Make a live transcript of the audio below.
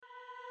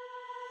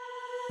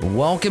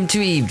Welcome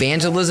to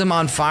Evangelism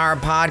on Fire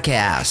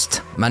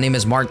podcast. My name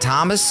is Mark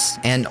Thomas,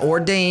 an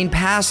ordained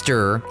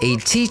pastor, a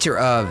teacher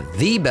of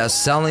the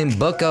best-selling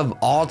book of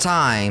all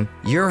time,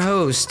 your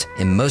host,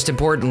 and most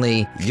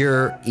importantly,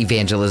 your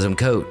evangelism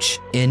coach.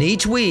 And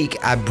each week,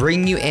 I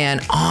bring you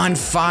an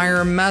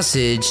on-fire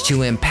message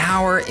to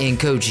empower and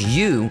coach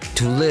you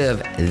to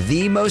live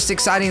the most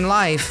exciting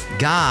life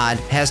God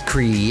has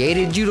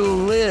created you to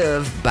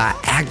live by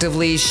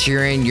actively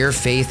sharing your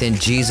faith in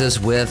Jesus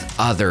with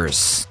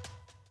others.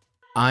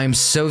 I'm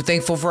so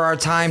thankful for our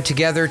time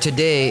together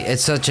today.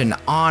 It's such an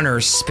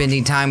honor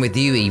spending time with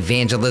you,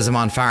 Evangelism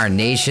on Fire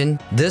Nation.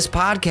 This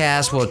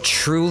podcast will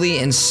truly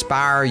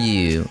inspire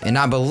you, and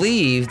I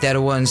believe that it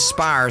will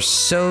inspire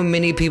so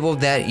many people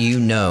that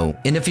you know.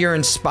 And if you're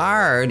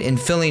inspired and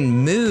feeling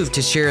moved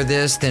to share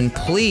this, then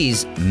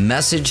please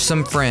message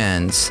some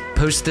friends,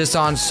 post this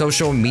on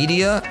social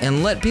media,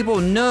 and let people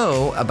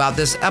know about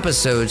this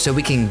episode so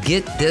we can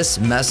get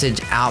this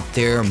message out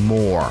there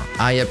more.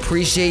 I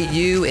appreciate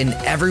you and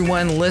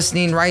everyone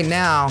listening right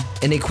now.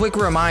 And a quick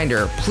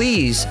reminder,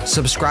 please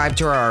subscribe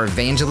to our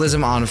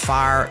Evangelism on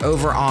Fire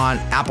over on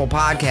Apple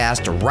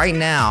Podcast right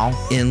now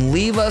and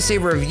leave us a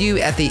review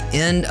at the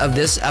end of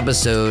this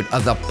episode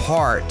of the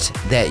part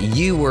that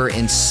you were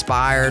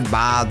inspired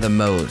by the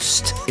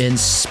most, and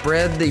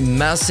spread the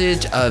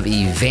message of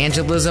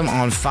Evangelism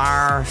on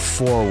Fire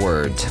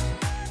forward.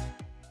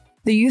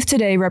 The youth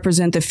today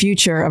represent the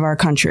future of our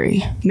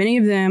country. Many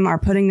of them are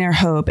putting their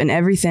hope in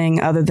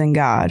everything other than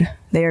God.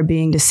 They are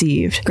being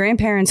deceived.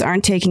 Grandparents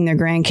aren't taking their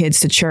grandkids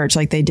to church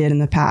like they did in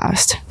the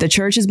past. The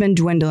church has been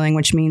dwindling,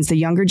 which means the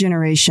younger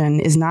generation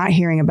is not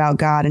hearing about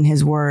God and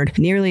His Word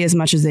nearly as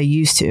much as they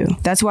used to.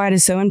 That's why it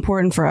is so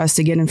important for us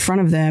to get in front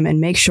of them and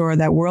make sure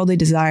that worldly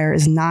desire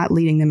is not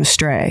leading them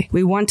astray.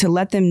 We want to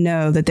let them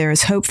know that there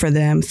is hope for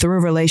them through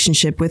a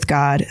relationship with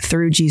God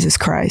through Jesus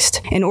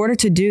Christ. In order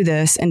to do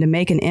this and to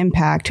make an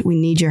impact, we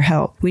need your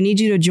help. We need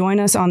you to join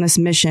us on this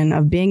mission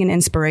of being an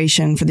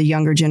inspiration for the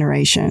younger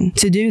generation.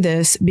 To do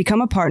this,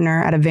 become a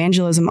partner at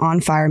Evangelism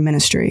on Fire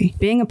Ministry.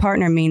 Being a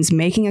partner means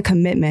making a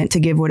commitment to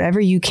give whatever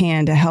you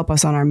can to help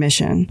us on our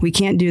mission. We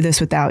can't do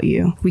this without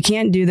you. We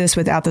can't do this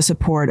without the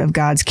support of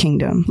God's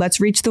kingdom. Let's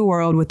reach the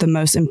world with the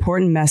most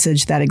important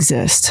message that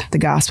exists, the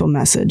gospel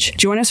message.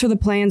 Join us for the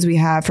plans we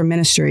have for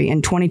ministry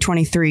in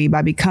 2023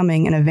 by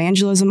becoming an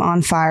Evangelism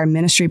on Fire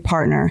Ministry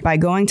partner by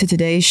going to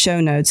today's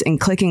show notes and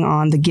clicking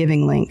on the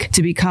giving link.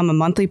 To become a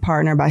monthly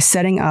partner by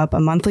setting up a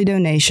monthly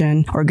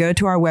donation, or go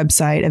to our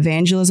website,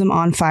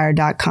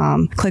 evangelismonfire.com.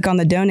 Click on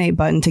the donate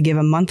button to give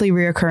a monthly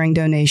recurring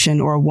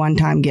donation or a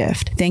one-time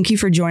gift. Thank you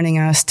for joining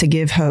us to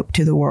give hope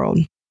to the world.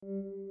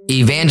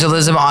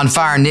 Evangelism on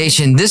Fire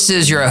Nation, this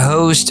is your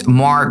host,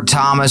 Mark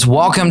Thomas.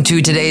 Welcome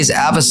to today's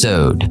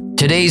episode.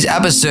 Today's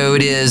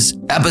episode is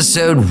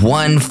episode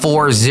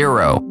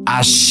 140.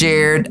 I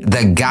shared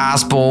the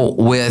gospel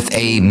with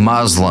a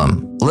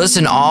Muslim.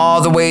 Listen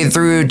all the way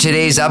through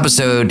today's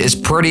episode. Is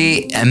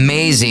pretty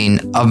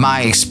amazing of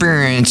my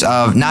experience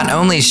of not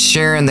only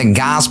sharing the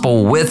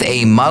gospel with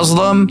a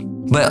Muslim,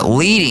 but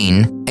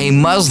leading a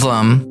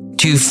Muslim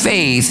to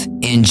faith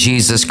in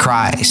Jesus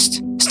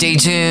Christ. Stay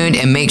tuned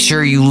and make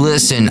sure you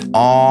listen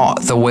all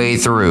the way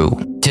through.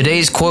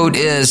 Today's quote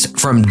is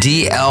from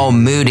D.L.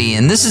 Moody,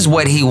 and this is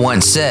what he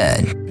once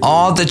said: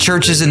 "All the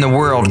churches in the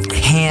world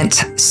can't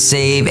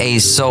save a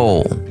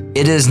soul.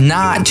 It is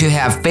not to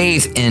have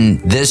faith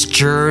in this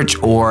church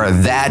or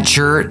that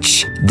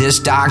church, this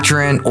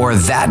doctrine or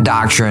that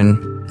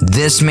doctrine,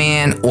 this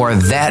man or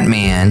that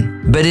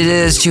man, but it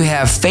is to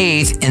have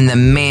faith in the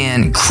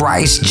man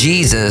Christ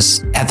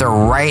Jesus at the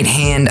right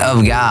hand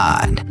of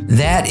God.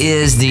 That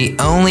is the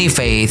only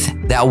faith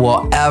that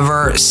will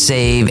ever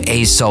save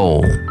a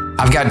soul."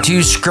 I've got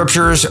two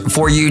scriptures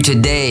for you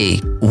today.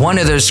 One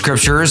of those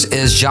scriptures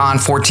is John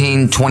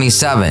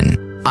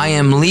 14:27. "I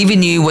am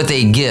leaving you with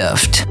a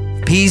gift,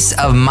 peace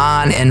of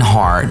mind and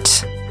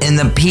heart. And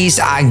the peace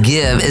I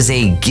give is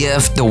a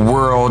gift the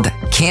world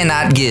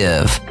cannot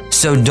give.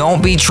 So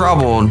don't be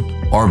troubled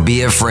or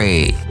be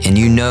afraid." And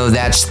you know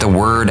that's the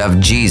word of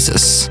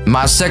Jesus.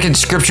 My second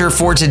scripture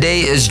for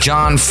today is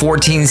John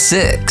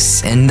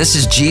 14:6. And this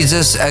is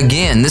Jesus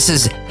again. This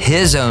is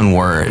His own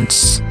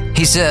words.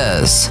 He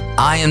says,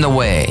 "I am the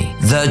way,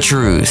 the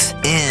truth,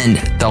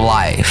 and the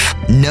life.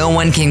 No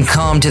one can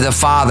come to the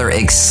Father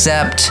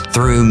except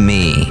through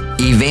me."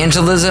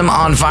 Evangelism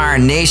on Fire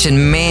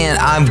Nation, man,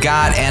 I've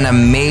got an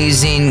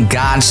amazing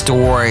God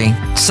story,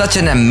 such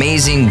an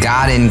amazing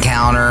God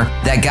encounter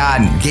that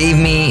God gave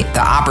me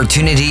the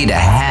opportunity to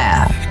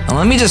have. And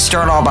let me just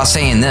start off by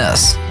saying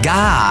this: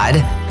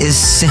 God is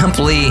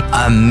simply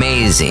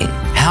amazing.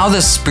 How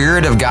the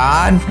Spirit of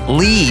God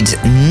leads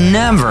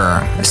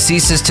never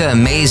ceases to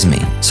amaze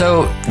me.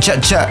 So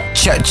check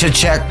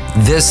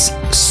this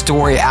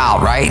story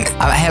out, right?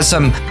 I had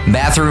some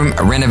bathroom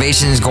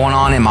renovations going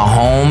on in my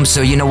home.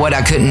 So you know what?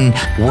 I couldn't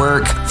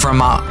work from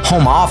my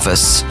home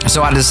office.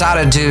 So I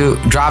decided to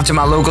drive to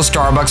my local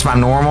Starbucks, my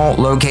normal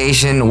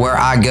location where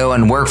I go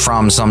and work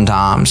from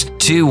sometimes,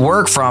 to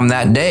work from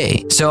that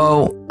day.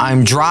 So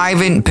I'm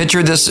driving,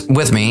 picture this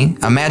with me.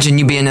 Imagine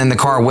you being being in the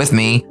car with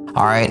me.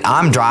 All right,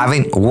 I'm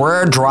driving.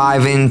 We're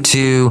driving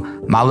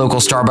to my local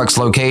Starbucks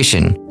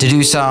location to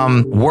do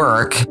some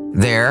work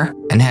there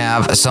and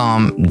have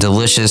some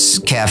delicious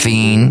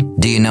caffeine.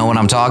 Do you know what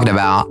I'm talking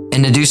about?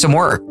 And to do some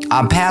work.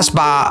 I passed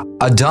by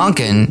a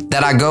Dunkin'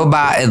 that I go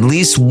by at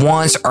least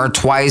once or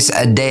twice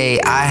a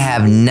day. I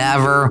have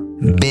never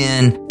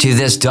been to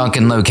this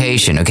Dunkin'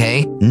 location,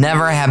 okay?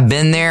 Never have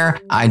been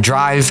there. I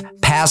drive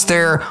past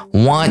there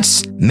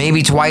once,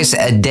 maybe twice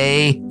a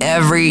day,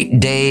 every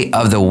day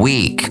of the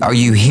week. Are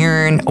you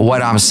hearing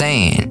what I'm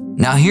saying?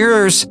 Now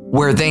here's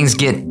where things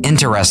get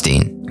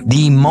interesting.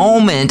 The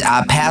moment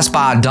I passed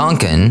by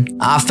Dunkin',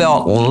 I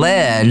felt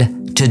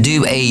led to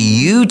do a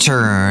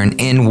U-turn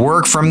and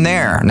work from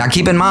there. Now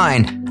keep in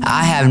mind,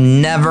 I have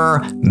never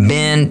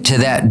been to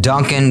that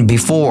Dunkin'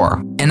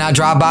 before, and I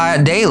drive by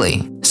it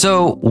daily.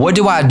 So what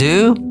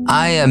do?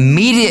 I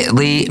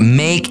immediately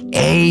make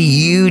a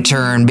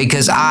U-turn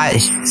because I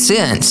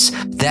sense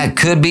that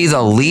could be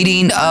the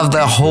leading of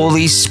the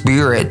Holy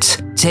Spirit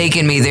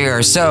taking me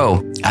there.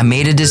 So I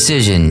made a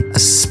decision, a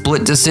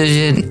split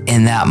decision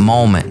in that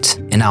moment,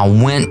 and I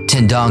went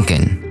to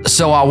Dunkin'.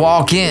 So I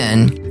walk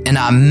in and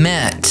I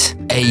met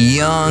a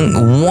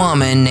young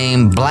woman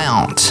named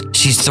Blount.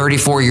 She's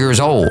 34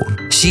 years old.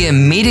 She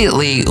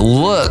immediately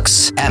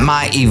looks at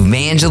my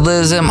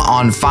Evangelism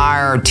on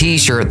Fire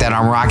t-shirt that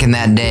I'm rocking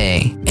that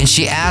day. And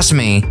she asked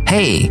me,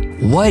 hey,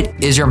 what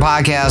is your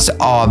podcast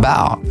all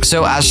about?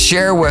 So I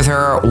share with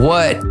her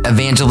what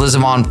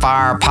Evangelism on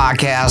Fire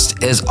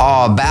podcast is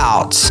all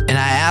about. And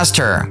I asked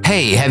her,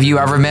 hey, have you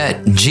ever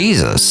met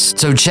Jesus?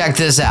 So check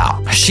this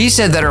out. She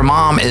said that her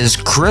mom is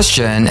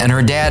Christian and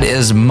her dad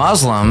is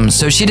Muslim,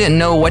 so she didn't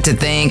know what to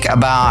think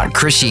about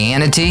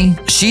Christianity.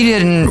 She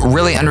didn't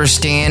really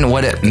understand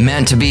what it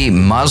meant to be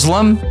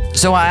Muslim.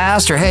 So I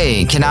asked her,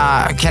 hey, can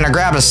I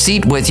grab a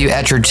seat with you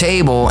at your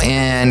table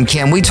and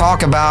can we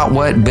talk about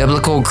what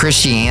biblical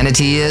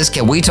Christianity is?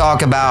 Can we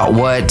talk about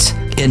what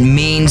it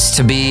means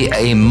to be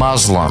a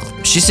Muslim?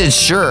 She said,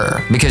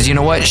 sure, because you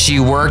know what? She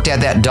worked at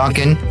that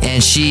Dunkin'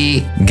 and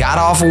she got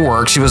off of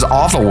work. She was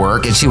off of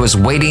work and she was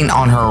waiting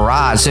on her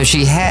ride. So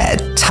she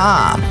had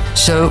time.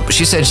 So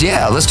she said,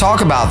 yeah, let's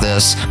talk about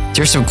this.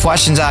 There's some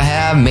questions I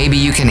have. Maybe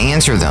you can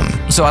answer them.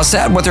 So I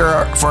sat with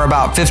her for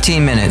about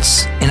 15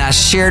 minutes and I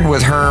shared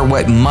with her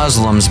what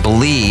Muslims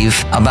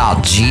believe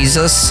about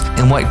Jesus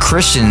and what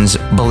Christians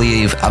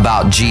believe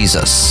about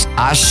Jesus.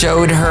 I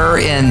showed her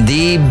in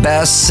the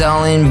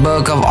best-selling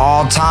book of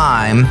all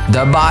time,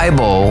 the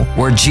Bible,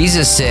 where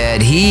Jesus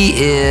said he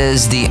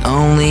is the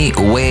only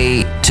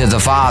way to the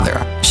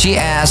Father. She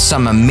asked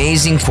some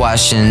amazing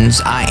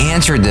questions. I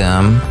answered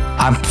them.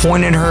 I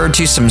pointed her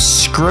to some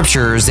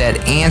scriptures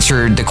that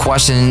answered the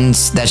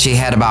questions that she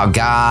had about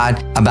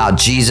God, about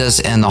Jesus,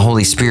 and the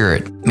Holy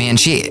Spirit. Man,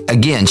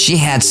 she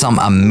had some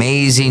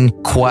amazing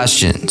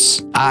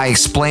questions. I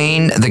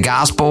explained the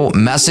gospel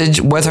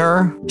message with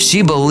her.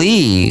 She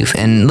believed,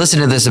 and listen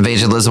to this,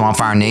 Evangelism on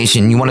Fire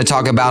Nation, you want to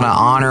talk about an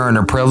honor and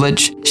a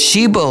privilege?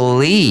 She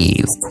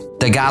believed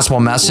the gospel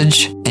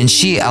message, and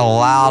she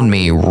allowed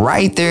me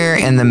right there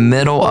in the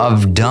middle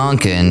of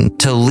Dunkin'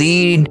 to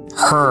lead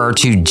her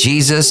to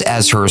Jesus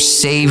as her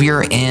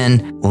Savior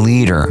and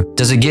leader.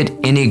 Does it get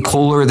any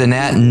cooler than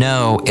that?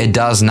 No, it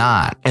does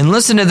not. And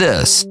listen to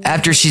this.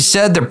 After she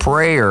said the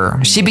prayer,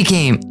 she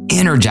became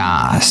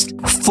energized,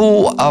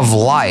 full of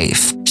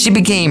life. She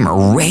became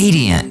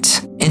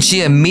radiant. And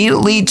she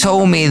immediately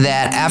told me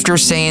that after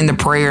saying the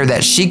prayer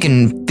that she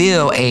can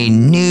feel a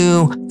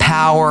new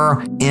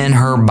power in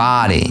her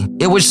body.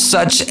 It was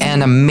such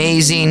an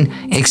amazing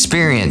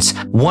experience.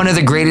 One of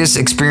the greatest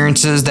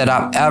experiences that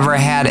I've ever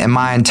had in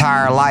my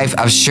entire life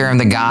of sharing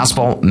the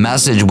gospel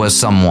message with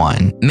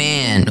someone.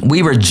 Man,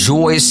 we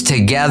rejoiced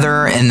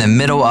together in the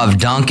middle of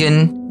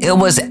Dunkin'. It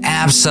was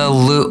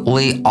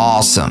absolutely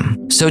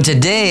awesome. So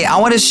today I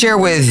want to share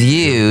with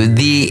you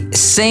the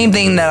same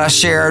thing that I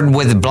shared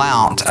with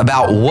Blount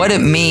about what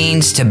it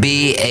means to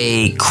be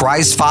a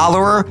Christ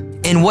follower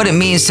and what it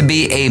means to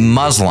be a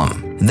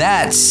Muslim.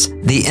 That's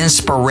the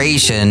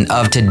inspiration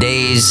of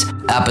today's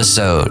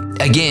episode.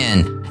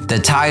 Again, the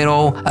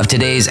title of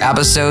today's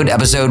episode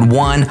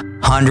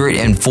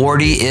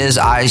 140, is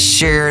I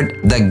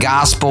Shared the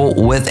Gospel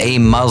with a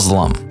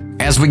Muslim.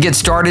 As we get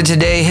started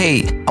today,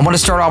 hey, I want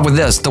to start off with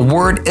this. The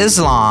word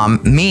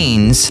Islam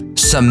means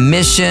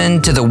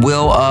submission to the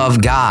will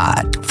of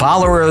God.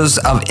 Followers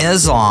of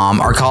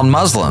Islam are called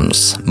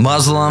Muslims.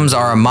 Muslims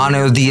are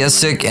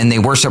monotheistic and they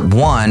worship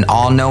one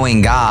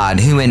all-knowing God,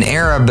 who in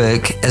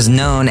Arabic is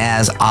known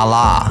as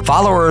Allah.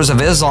 Followers of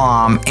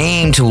Islam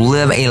aim to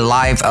live a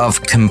life of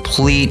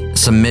complete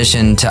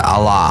submission to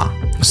Allah.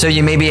 So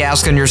you may be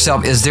asking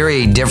yourself, is there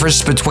a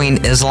difference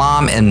between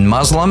Islam and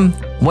Muslim?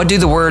 What do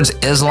the words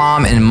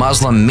Islam and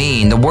Muslim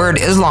mean? The word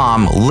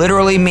Islam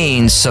literally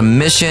means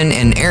submission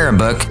in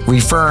Arabic,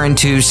 referring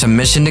to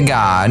submission to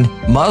God.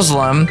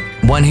 Muslim,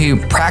 one who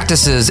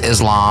practices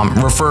Islam,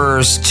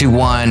 refers to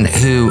one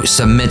who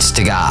submits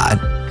to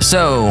God.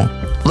 So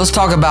let's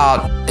talk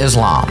about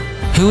Islam.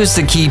 Who is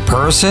the key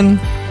person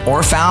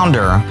or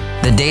founder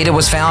the date it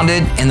was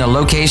founded, and the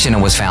location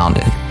it was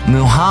founded.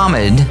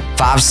 Muhammad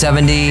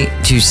 570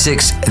 to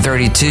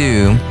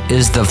 632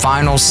 is the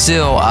final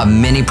seal of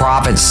many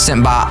prophets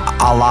sent by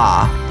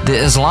Allah. The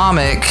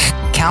Islamic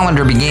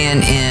calendar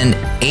began in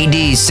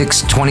AD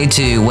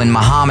 622 when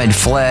Muhammad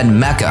fled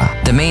Mecca.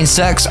 The main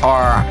sects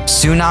are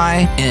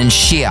Sunni and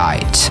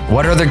Shiite.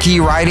 What are the key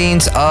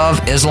writings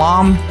of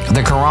Islam?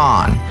 The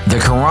Quran. The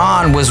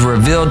Quran was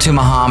revealed to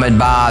Muhammad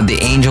by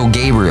the angel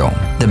Gabriel.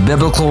 The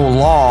biblical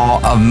law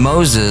of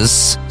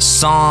Moses,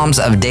 Psalms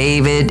of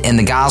David, and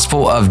the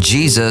Gospel of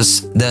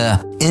Jesus, the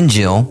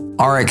Injil,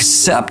 are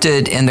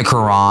accepted in the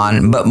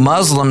Quran, but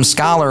Muslim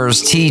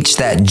scholars teach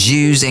that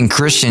Jews and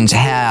Christians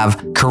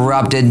have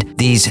corrupted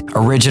these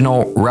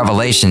original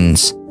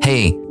revelations.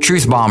 Hey,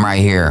 truth bomb right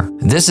here.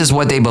 This is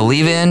what they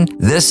believe in.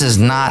 This is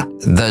not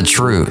the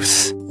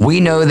truth. We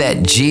know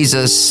that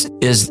Jesus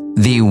is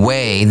the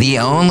way, the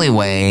only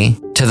way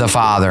to the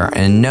Father,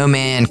 and no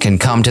man can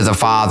come to the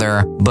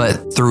Father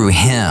but through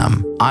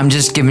him. I'm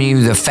just giving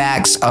you the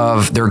facts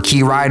of their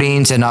key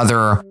writings and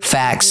other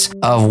facts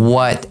of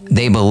what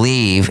they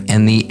believe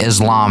in the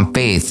Islam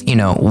faith,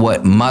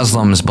 what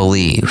Muslims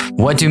believe.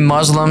 What do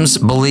Muslims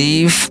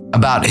believe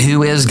about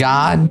who is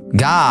God?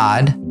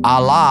 God,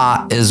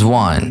 Allah, is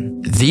one.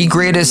 The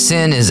greatest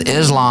sin is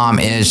Islam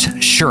is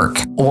shirk,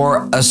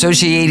 or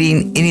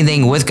associating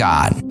anything with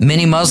God.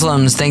 Many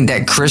Muslims think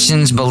that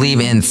Christians believe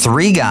in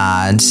three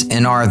gods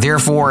and are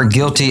therefore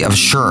guilty of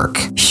shirk.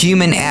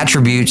 Human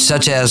attributes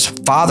such as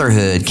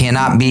fatherhood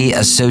cannot be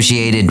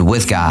associated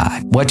with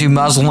God. What do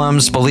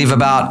Muslims believe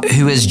about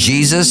who is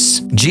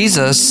Jesus?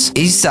 Jesus,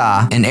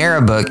 Isa in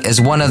Arabic,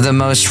 is one of the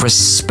most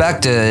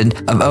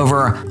respected of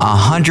over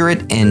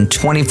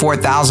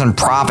 124,000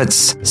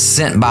 prophets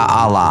sent by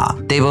Allah.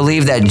 They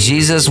believe that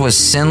Jesus was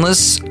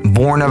sinless,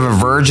 born of a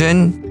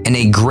virgin, and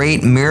a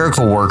great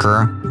miracle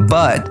worker,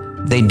 but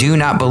they do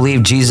not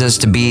believe Jesus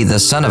to be the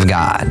Son of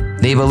God.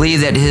 They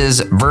believe that his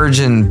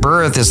virgin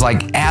birth is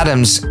like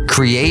Adam's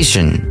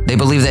creation. They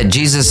believe that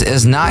Jesus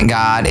is not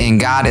God and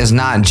God is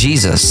not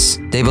Jesus.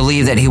 They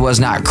believe that he was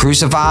not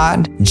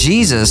crucified.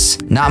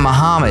 Jesus, not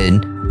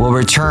Muhammad, will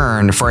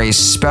return for a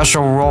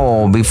special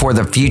role before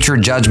the future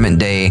judgment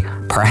day,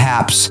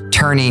 perhaps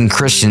turning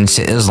Christians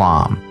to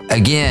Islam.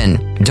 Again,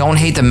 don't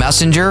hate the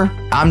messenger.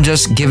 I'm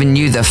just giving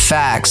you the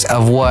facts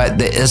of what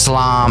the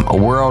Islam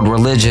world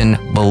religion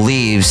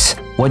believes.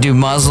 What do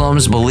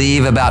Muslims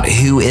believe about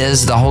who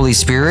is the Holy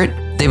Spirit?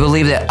 They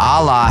believe that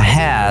Allah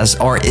has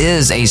or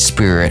is a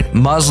spirit.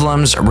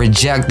 Muslims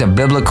reject the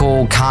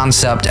biblical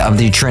concept of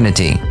the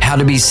Trinity. How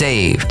to be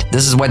saved.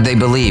 This is what they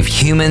believe.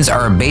 Humans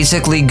are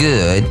basically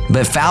good,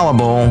 but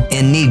fallible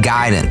and need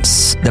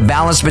guidance. The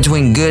balance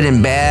between good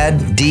and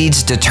bad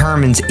deeds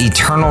determines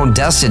eternal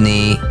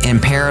destiny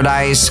in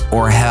paradise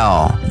or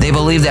hell. They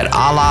believe that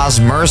Allah's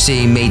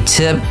mercy may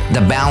tip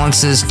the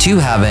balances to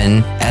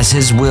heaven as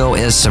his will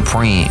is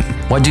supreme.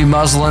 What do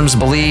Muslims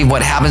believe?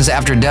 What happens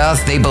after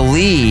death? They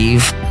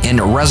believe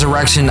in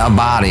resurrection of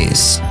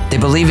bodies. They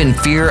believe in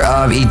fear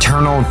of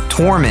eternal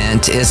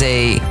torment is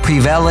a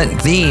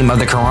prevalent theme of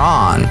the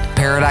Quran.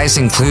 Paradise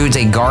includes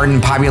a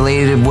garden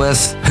populated with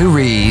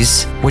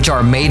houris, which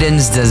are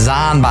maidens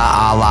designed by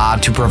Allah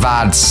to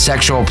provide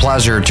sexual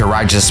pleasure to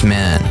righteous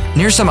men. And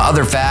here's some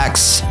other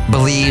facts,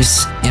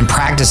 beliefs, and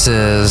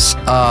practices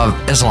of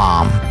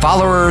Islam.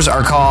 Followers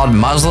are called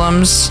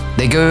Muslims.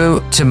 They go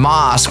to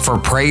mosque for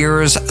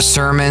prayers,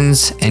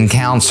 sermons, and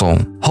counsel.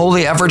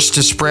 Holy efforts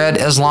to spread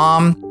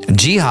Islam.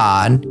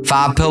 Jihad,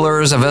 5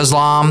 pillars of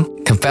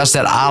Islam, confess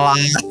that Allah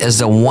is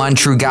the one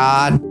true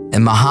God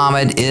and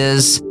Muhammad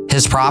is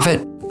his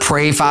prophet.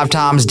 Pray 5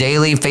 times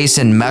daily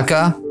facing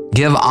Mecca.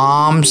 Give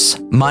alms,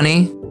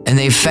 money, and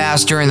they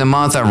fast during the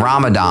month of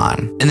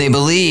Ramadan. And they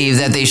believe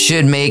that they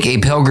should make a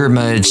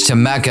pilgrimage to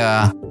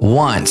Mecca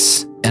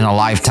once in a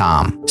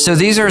lifetime. So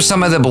these are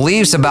some of the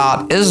beliefs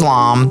about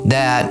Islam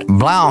that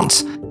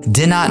Blount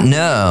did not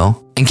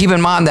know. And keep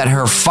in mind that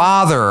her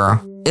father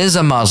is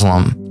a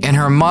Muslim and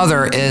her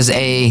mother is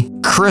a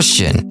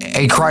Christian,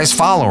 a Christ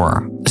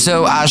follower.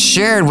 So I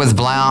shared with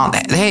Blount,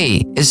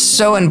 hey, it's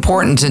so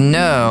important to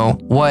know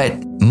what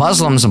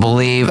Muslims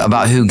believe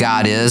about who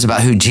God is,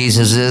 about who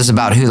Jesus is,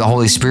 about who the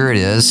Holy Spirit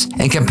is,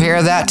 and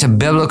compare that to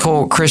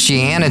biblical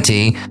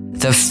Christianity,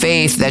 the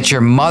faith that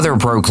your mother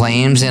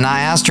proclaims. And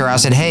I asked her, I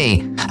said,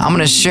 hey, I'm going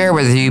to share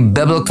with you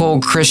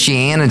biblical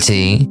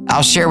Christianity.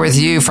 I'll share with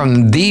you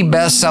from the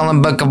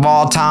best-selling book of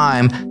all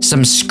time,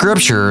 some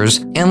scriptures,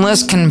 and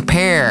let's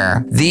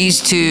compare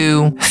these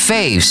two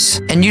faiths.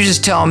 And you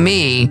just tell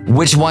me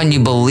which one you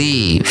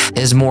believe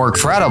is more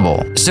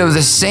credible. So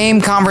the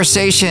same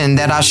conversation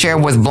that I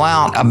shared with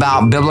Blount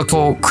about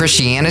biblical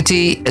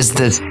Christianity is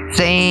the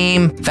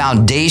same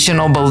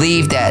foundational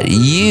belief that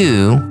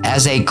you,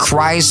 as a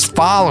Christ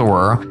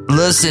follower,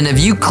 listen, if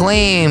you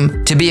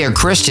claim to be a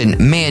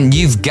Christian, man,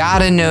 you've got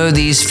to know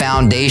these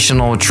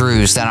foundational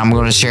truths that I'm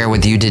going to share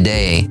with you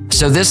today.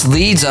 So this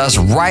leads us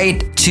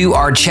right to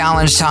our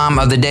challenge time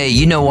of the day.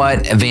 You know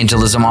what,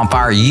 Evangelism on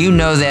Fire, you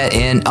know that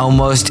in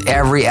almost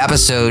every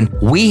episode,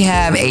 we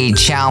have a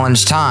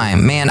challenge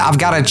time. Man, I've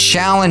got to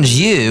challenge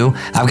you.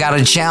 I've got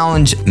to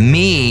challenge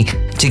me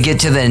to get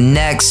to the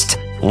next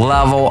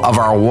level of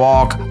our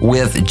walk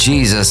with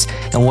Jesus.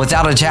 And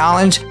without a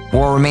challenge,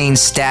 we'll remain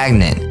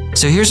stagnant.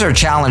 So here's our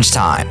challenge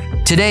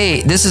time.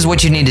 Today, this is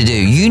what you need to do.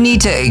 You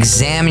need to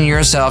examine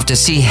yourself to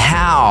see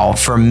how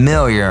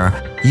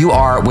familiar you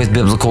are with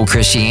biblical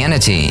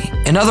Christianity.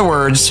 In other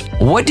words,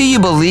 what do you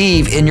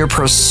believe in your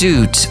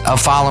pursuit of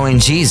following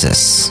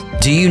Jesus?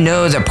 Do you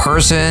know the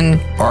person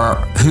or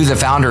who the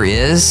founder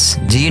is?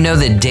 Do you know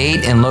the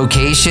date and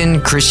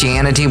location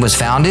Christianity was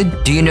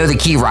founded? Do you know the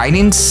key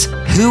writings?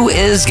 Who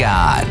is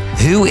God?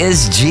 Who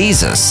is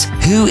Jesus?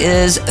 Who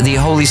is the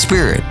Holy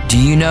Spirit? Do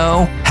you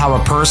know how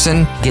a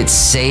person gets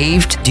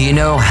saved? Do you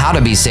know how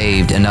to be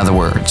saved, in other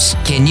words?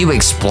 Can you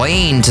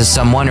explain to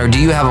someone, or do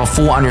you have a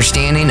full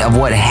understanding of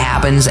what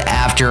happens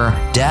after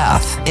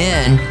death?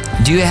 And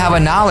do you have a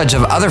knowledge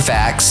of other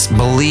facts,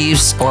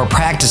 beliefs, or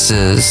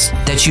practices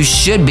that you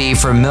should be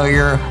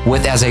familiar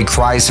with as a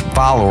Christ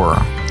follower?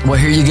 Well,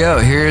 here you go.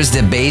 Here's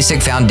the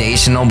basic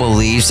foundational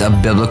beliefs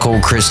of biblical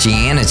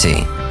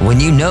Christianity. When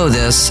you know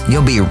this,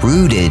 you'll be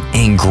rooted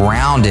and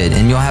grounded,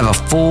 and you'll have a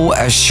full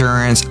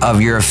assurance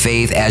of your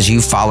faith as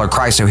you follow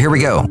Christ. So here we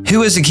go.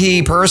 Who is the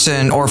key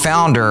person or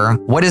founder?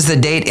 What is the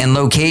date and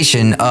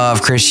location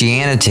of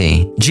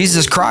Christianity?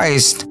 Jesus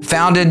Christ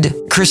founded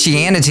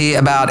Christianity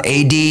about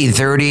AD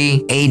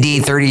 30,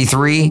 AD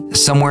 33,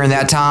 somewhere in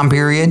that time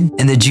period,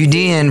 in the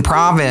Judean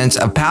province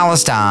of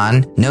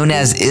Palestine, known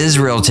as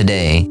Israel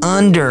today,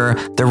 under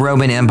the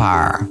Roman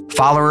Empire.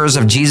 Followers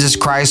of Jesus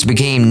Christ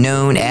became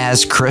known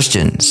as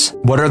Christians.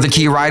 What are the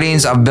key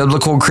writings of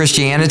biblical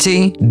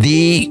Christianity?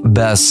 The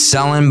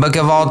best-selling book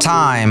of all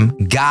time,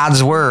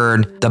 God's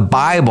Word, the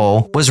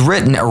Bible, was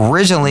written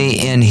originally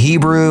in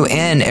Hebrew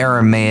and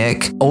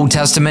Aramaic, Old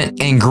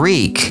Testament, and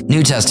Greek,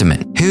 New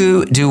Testament.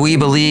 Who do we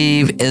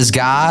believe is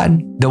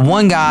God? The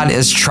one God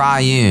is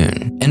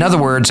triune. In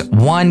other words,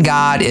 one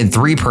God in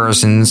three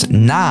persons,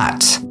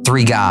 not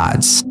three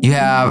gods. You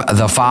have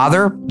the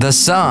Father, the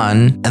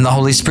Son, and the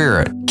Holy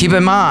Spirit. Keep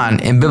in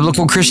mind, in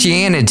biblical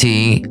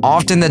Christianity,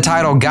 often the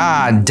title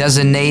God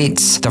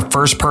designates the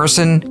first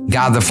person,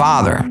 God the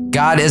Father.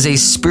 God is a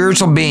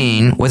spiritual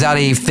being without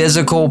a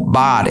physical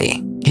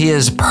body. He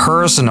is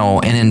personal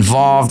and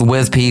involved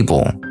with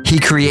people. He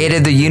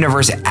created the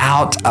universe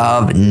out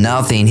of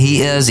nothing.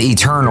 He is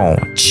eternal,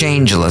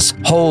 changeless,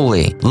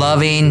 holy,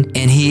 loving,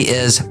 and he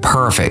is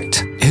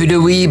perfect. Who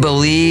do we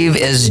believe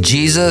is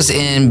Jesus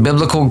in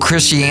biblical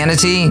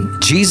Christianity?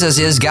 Jesus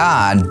is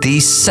God, the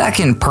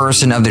second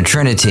person of the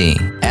Trinity.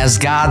 As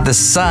God the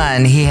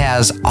Son, he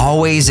has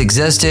always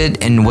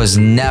existed and was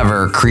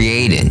never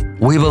created.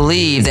 We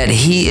believe that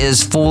he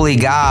is fully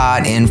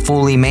God and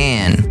fully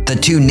man. The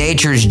two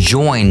natures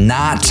join,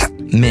 not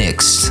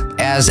mixed.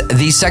 As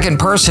the second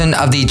person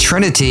of the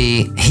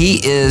Trinity,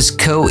 he is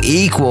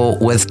co-equal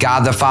with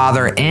God the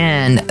Father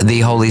and the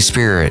Holy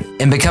Spirit.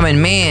 In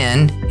becoming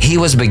man, he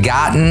was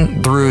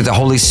begotten through the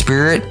Holy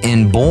Spirit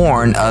and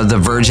born of the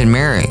Virgin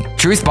Mary.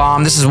 Truth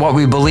bomb, this is what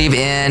we believe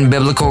in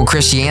biblical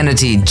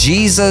Christianity.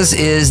 Jesus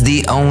is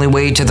the only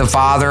way to the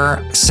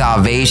Father,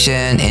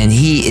 salvation, and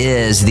he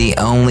is the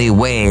only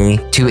way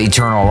to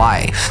eternal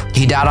life.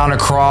 He died on a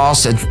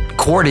cross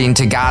according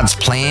to God's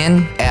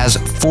plan as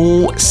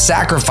full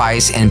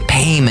sacrifice and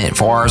payment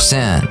for our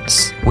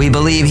sins. We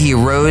believe he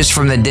rose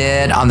from the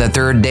dead on the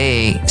third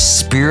day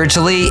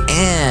spiritually,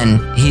 and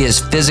he is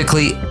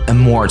physically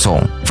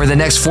immortal. For the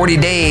next 40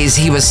 days,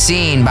 he was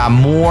seen by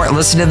more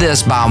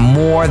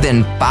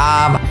than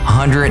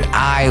 500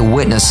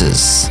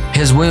 eyewitnesses.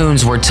 His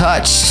wounds were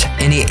touched,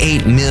 and he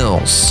ate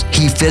meals.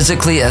 He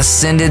physically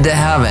ascended to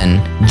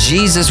heaven.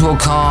 Jesus will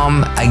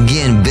come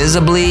again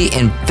visibly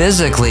and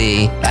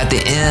physically at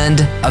the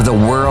end of the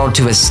world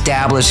to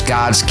establish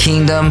God's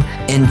kingdom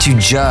and to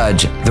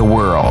judge the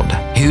world.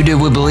 Who do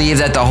we believe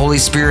that the Holy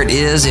Spirit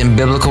is in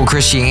biblical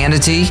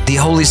Christianity? The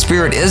Holy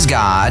Spirit is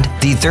God,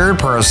 the third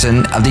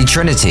person of the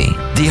Trinity.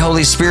 The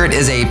Holy Spirit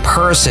is a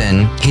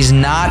person. He's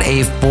not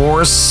a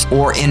force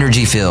or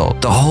energy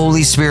field. The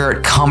Holy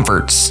Spirit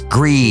comforts,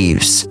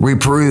 grieves,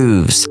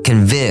 reproves,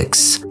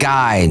 convicts,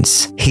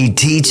 guides. He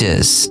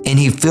teaches, and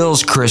he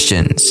fills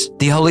Christians.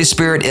 The Holy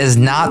Spirit is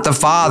not the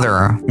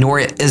Father, nor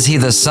is he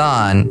the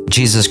Son,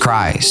 Jesus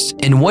Christ.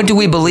 And what do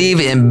we believe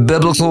in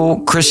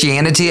biblical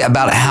Christianity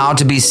about how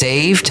to be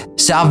saved?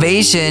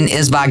 Salvation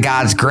is by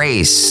God's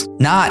grace,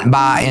 not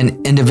by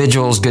an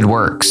individual's good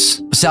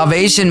works.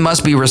 Salvation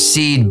must be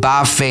received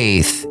by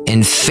faith,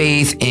 and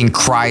faith in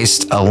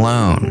Christ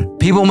alone.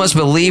 People must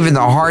believe in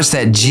their hearts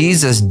that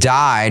Jesus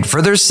died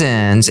for their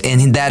sins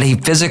and that he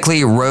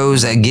physically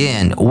rose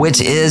again,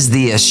 which is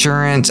the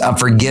assurance of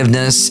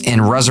forgiveness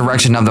and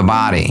resurrection of the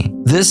body.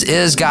 This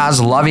is God's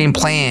loving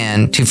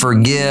plan to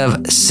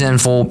forgive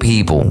sinful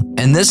people.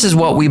 And this is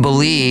what we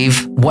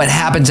believe what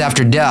happens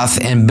after death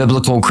in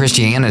biblical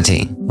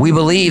Christianity. We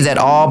believe that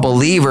all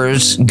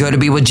believers go to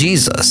be with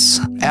Jesus.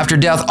 After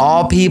death,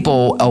 all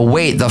people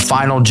await the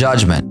final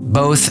judgment.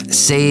 Both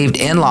saved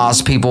and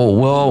lost people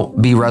will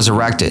be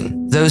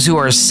resurrected. Those who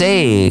are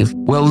saved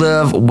will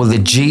live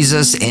with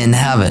Jesus in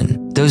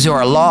heaven. Those who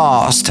are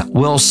lost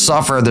will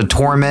suffer the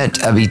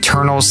torment of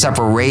eternal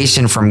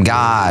separation from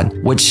God,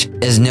 which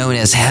is known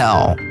as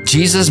hell.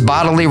 Jesus'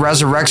 bodily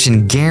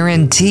resurrection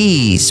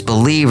guarantees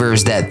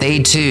believers that they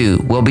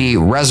too will be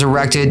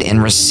resurrected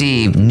and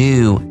receive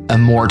new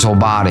immortal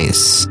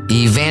bodies.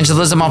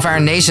 Evangelism on Fire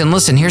Nation.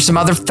 Listen, here's some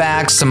other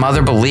facts, some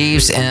other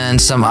beliefs,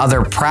 and some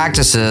other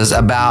practices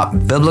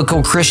about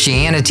biblical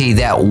Christianity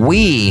that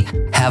we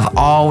have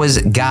always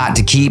got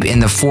to keep in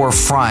the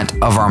forefront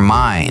of our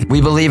mind. We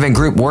believe in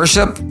group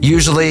worship,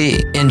 usually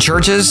in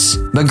churches,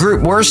 but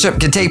group worship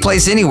can take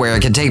place anywhere.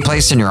 It can take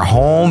place in your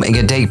home. It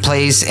can take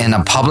place in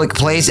a public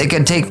place. It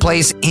can take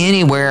place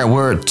anywhere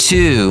where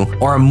two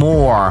or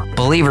more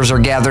believers are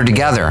gathered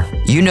together.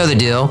 You know the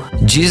deal.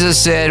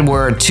 Jesus said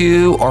where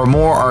two or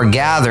more are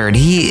gathered,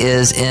 he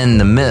is in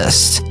the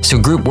midst. So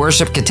group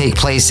worship can take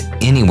place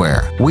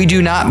anywhere. We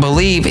do not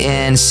believe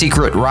in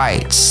secret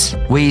rites.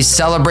 We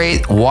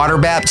celebrate water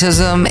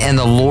baptism and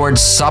the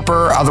Lord's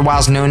Supper,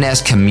 otherwise known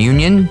as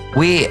communion.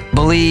 We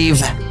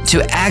believe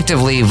to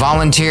actively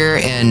volunteer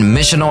in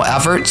missional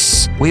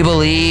efforts. We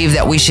believe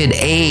that we should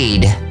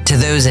aid to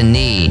those in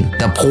need,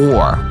 the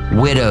poor,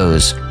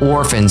 widows,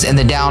 orphans, and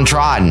the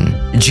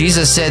downtrodden.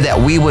 Jesus said that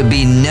we would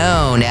be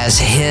known as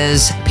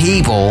his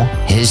people,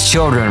 his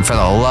children, for the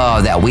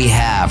love that we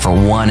have for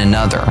one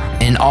another.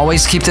 And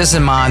always keep this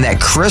in mind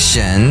that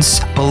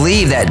Christians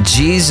believe that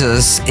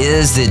Jesus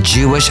is the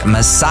Jewish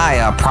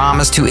Messiah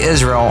promised to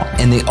Israel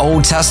in the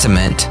Old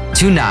Testament,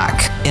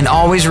 Tanakh. And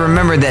always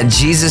remember that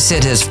Jesus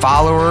said his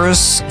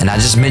followers, and I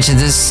just mentioned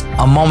this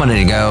a moment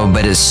ago,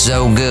 but it's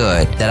so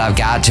good that I've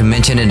got to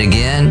mention it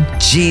again.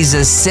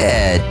 Jesus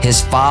said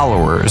his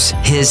followers,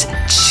 his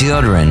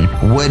children,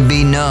 would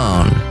be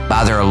known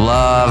by their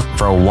love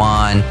for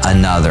one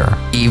another.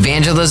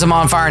 Evangelism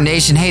on Fire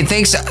Nation. Hey,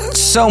 thanks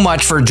so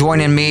much for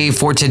joining me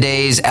for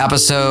today's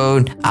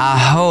episode. I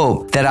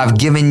hope that I've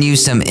given you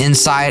some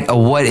insight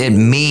of what it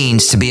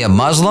means to be a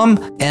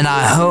Muslim, and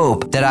I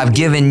hope that I've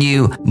given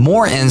you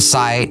more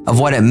insight of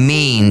what it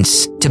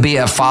means to be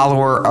a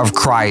follower of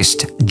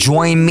Christ.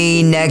 Join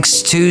me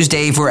next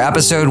Tuesday for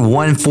episode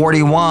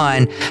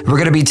 141. We're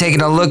going to be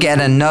taking a look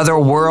at another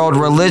world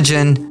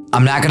religion.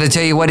 I'm not going to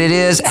tell you what it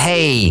is.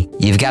 Hey,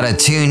 you've got to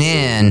tune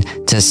in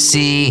to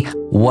see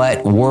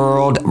what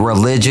world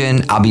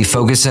religion I'll be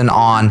focusing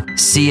on.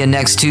 See you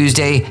next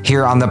Tuesday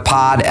here on the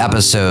pod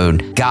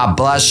episode. God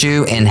bless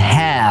you and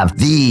have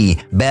the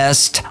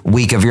best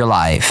week of your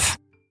life.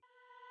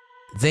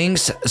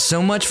 Thanks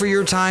so much for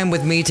your time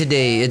with me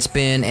today. It's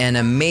been an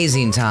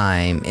amazing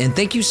time, and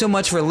thank you so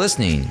much for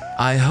listening.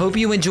 I hope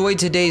you enjoyed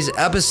today's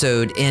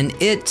episode and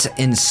it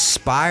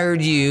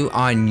inspired you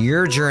on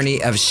your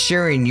journey of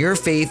sharing your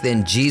faith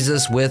in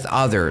Jesus with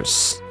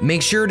others.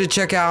 Make sure to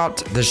check out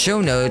the show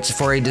notes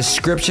for a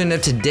description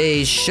of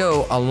today's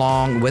show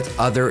along with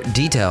other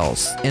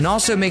details. And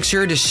also make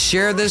sure to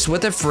share this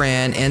with a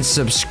friend and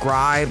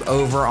subscribe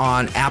over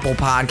on Apple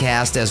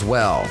Podcast as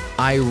well.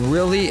 I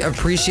really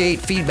appreciate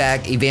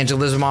feedback,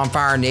 Evangelism on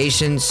Fire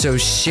Nation, so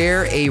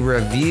share a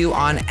review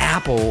on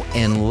Apple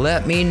and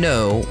let me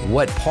know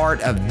what part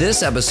of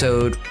this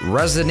episode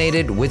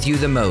resonated with you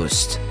the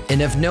most.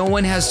 And if no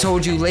one has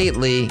told you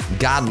lately,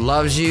 God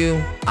loves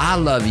you, I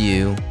love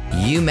you,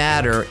 you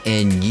matter,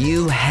 and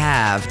you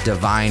have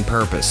divine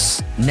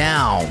purpose.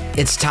 Now,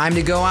 it's time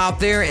to go out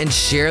there and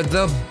share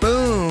the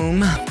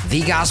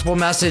gospel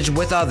message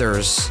with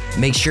others.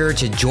 Make sure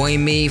to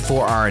join me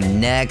for our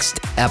next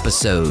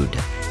episode.